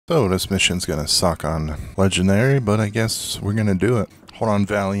So this mission's gonna suck on Legendary, but I guess we're gonna do it. Hold on,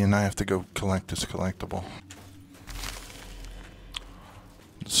 Valiant, I have to go collect this collectible.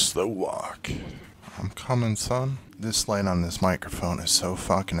 Slow walk. I'm coming, son. This light on this microphone is so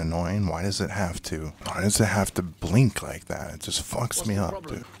fucking annoying. Why does it have to blink like that? It just fucks me up,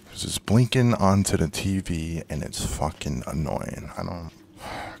 dude. It's just blinking onto the TV and it's fucking annoying. I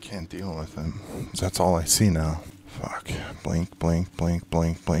can't deal with it. That's all I see now. Fuck. Blink, blink, blink,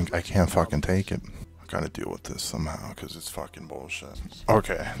 blink, blink. I can't fucking take it. I gotta deal with this somehow because it's fucking bullshit.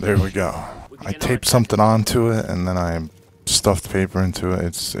 Okay, there we go. I taped something onto it and then I stuffed paper into it.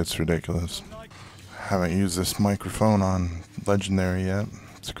 It's ridiculous. Haven't used this microphone on Legendary yet.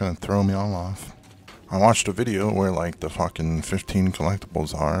 It's gonna throw me all off. I watched a video where like the fucking 15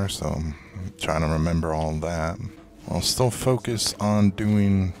 collectibles are, so I'm trying to remember all that. I'll still focus on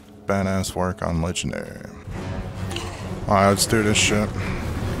doing badass work on Legendary. Alright, let's do this shit.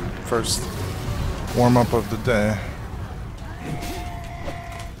 First warm up of the day.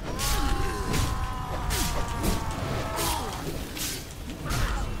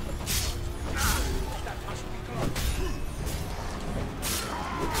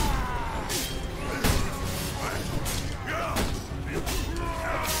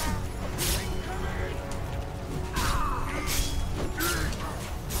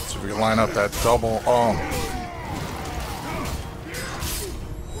 We can line up that double.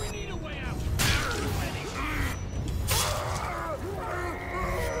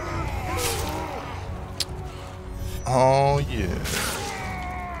 Oh yeah.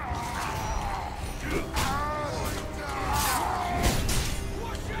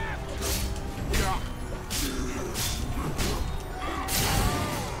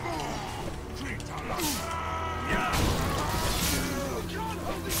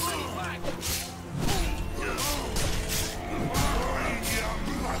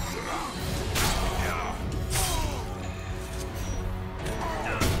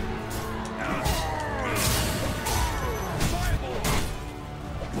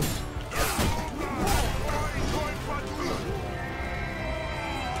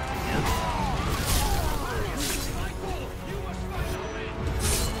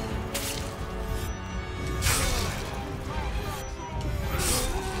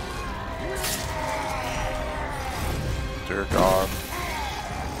 Dear God.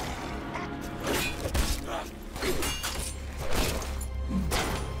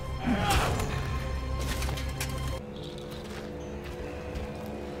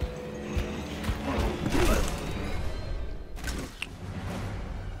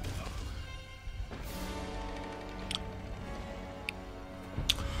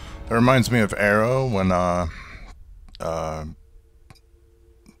 That reminds me of Arrow when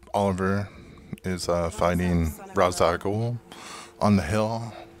Oliver is fighting Ra's al Ghul on the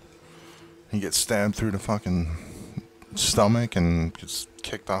hill. He gets stabbed through the fucking stomach and gets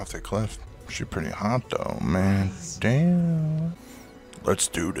kicked off the cliff. She's pretty hot though, man. Damn. Let's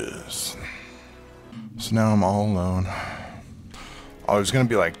do this. So now I'm all alone. Oh, there's gonna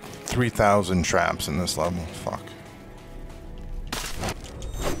be like 3,000 traps in this level. Fuck.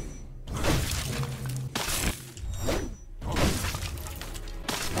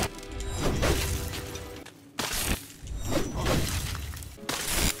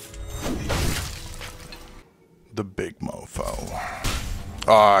 The big mofo.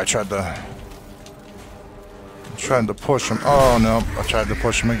 Oh, I tried to push him. Oh no, I tried to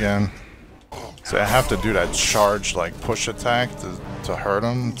push him again. So I have to do that charged like push attack to hurt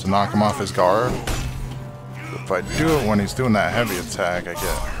him, to knock him off his guard. If I do it when he's doing that heavy attack, I get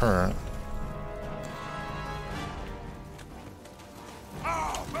hurt.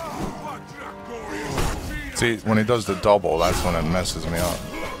 See, when he does the double, that's when it messes me up.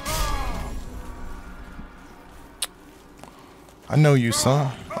 I know you,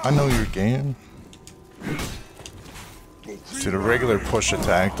 son. I know your game. See, the regular push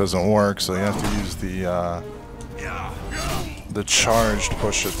attack doesn't work, so you have to use the charged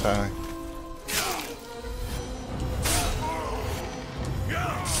push attack.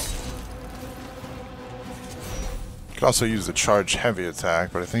 You can also use the charged heavy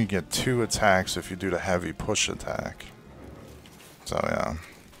attack, but I think you get 2 attacks if you do the heavy push attack. So yeah.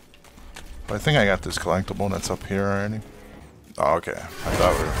 But I think I got this collectible that's up here already. Oh, okay. I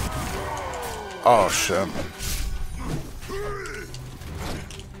thought we were... Oh, shit.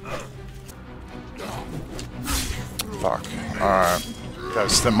 Fuck. Alright. Gotta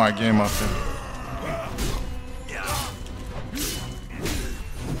step my game up here.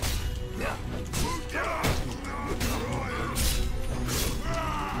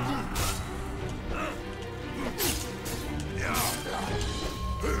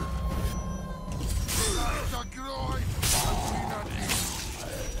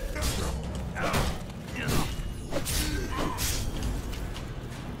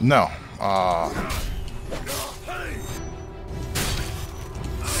 No.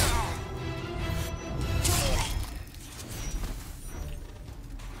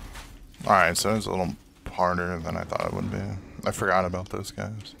 Alright, so it's a little harder than I thought it would be. I forgot about those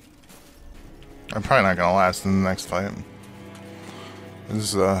guys. I'm probably not gonna last in the next fight.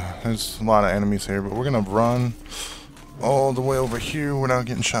 There's a lot of enemies here, but we're gonna run all the way over here without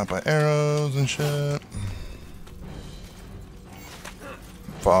getting shot by arrows and shit.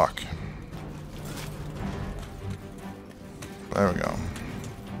 Fuck. There we go.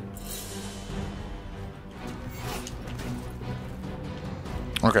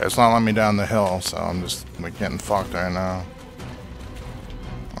 Okay, it's not letting me down the hill, so I'm just like getting fucked right now.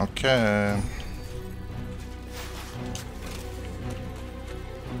 Okay.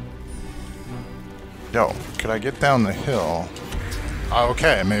 Yo, could I get down the hill?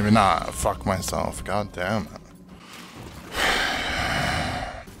 Okay, maybe not. Fuck myself. God damn it.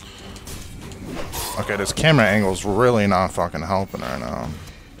 Okay, this camera angle's really not fucking helping right now.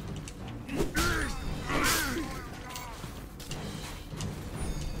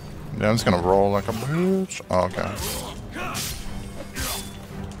 Yeah, I'm just gonna roll like a bitch. Oh, okay.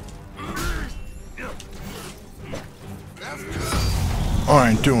 I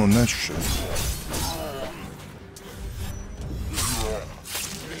ain't doing this shit.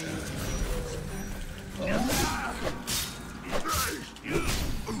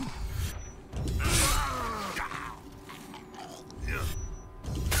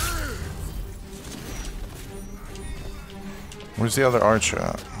 Where's the other archer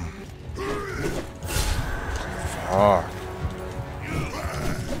at? Fuck.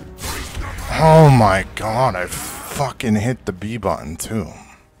 Oh my god, I fucking hit the B button too.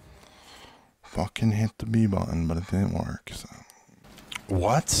 Fucking hit the B button, but it didn't work. So.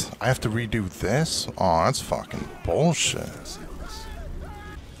 What? I have to redo this? Oh, that's fucking bullshit.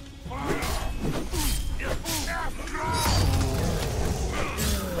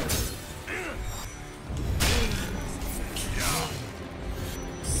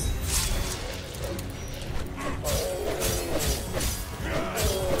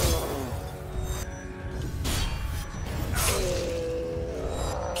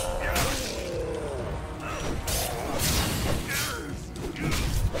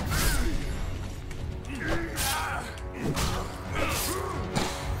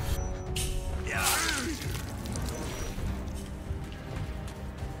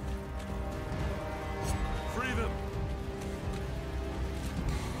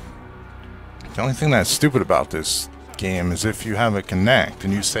 The only thing that's stupid about this game is if you have a Kinect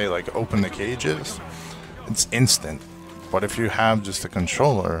and you say like open the cages, it's instant. But if you have just a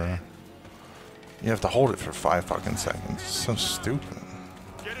controller, you have to hold it for 5 fucking seconds. It's so stupid.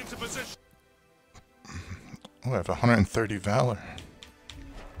 Get into position. Oh, I have 130 Valor.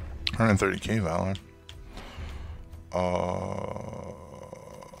 130k Valor.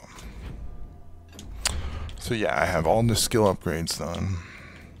 So yeah, I have all the skill upgrades done.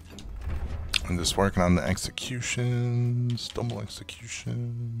 I'm just working on the executions, double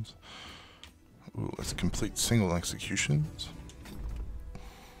executions. Ooh, let's complete single executions.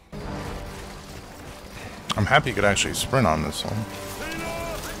 I'm happy you could actually sprint on this one.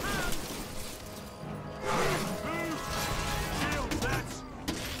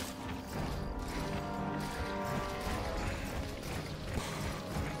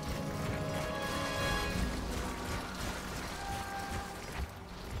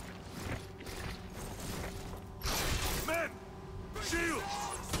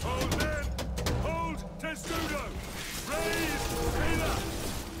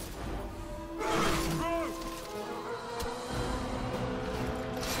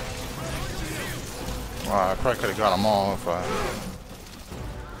 I probably could have got them all if I...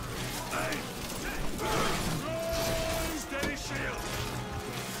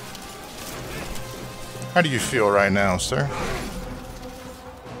 How do you feel right now, sir?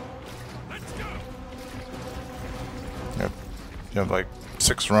 Yep. You have like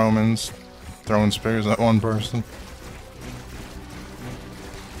 6 Romans throwing spears at one person.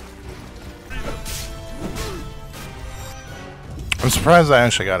 I'm surprised I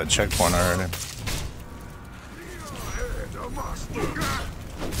actually got a checkpoint already.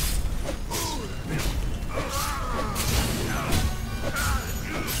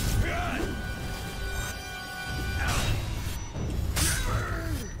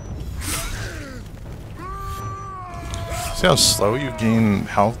 See how slow you gain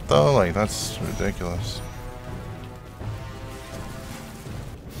health though? Like, that's ridiculous.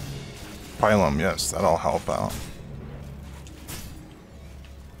 Pylum, yes, that'll help out.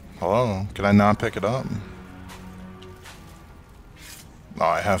 Hello? Can I not pick it up? Oh,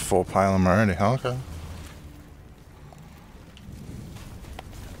 I have full pylum already. Okay.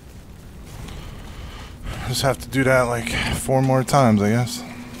 Just have to do that like 4 more times, I guess.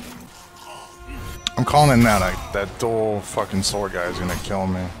 I'm calling it now. That dual fucking sword guy is gonna kill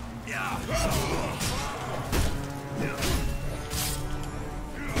me.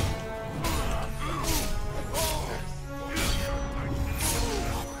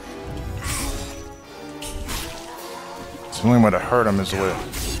 The only way to hurt him is with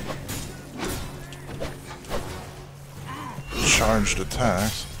charged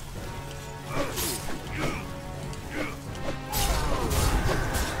attacks.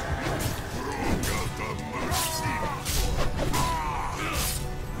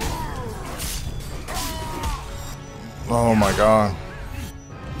 Oh my god.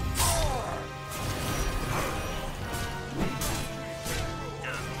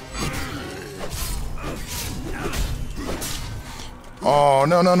 Oh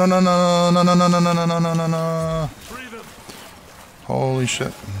no no no no no no no no no no no no no no. Holy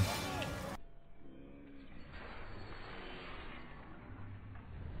shit.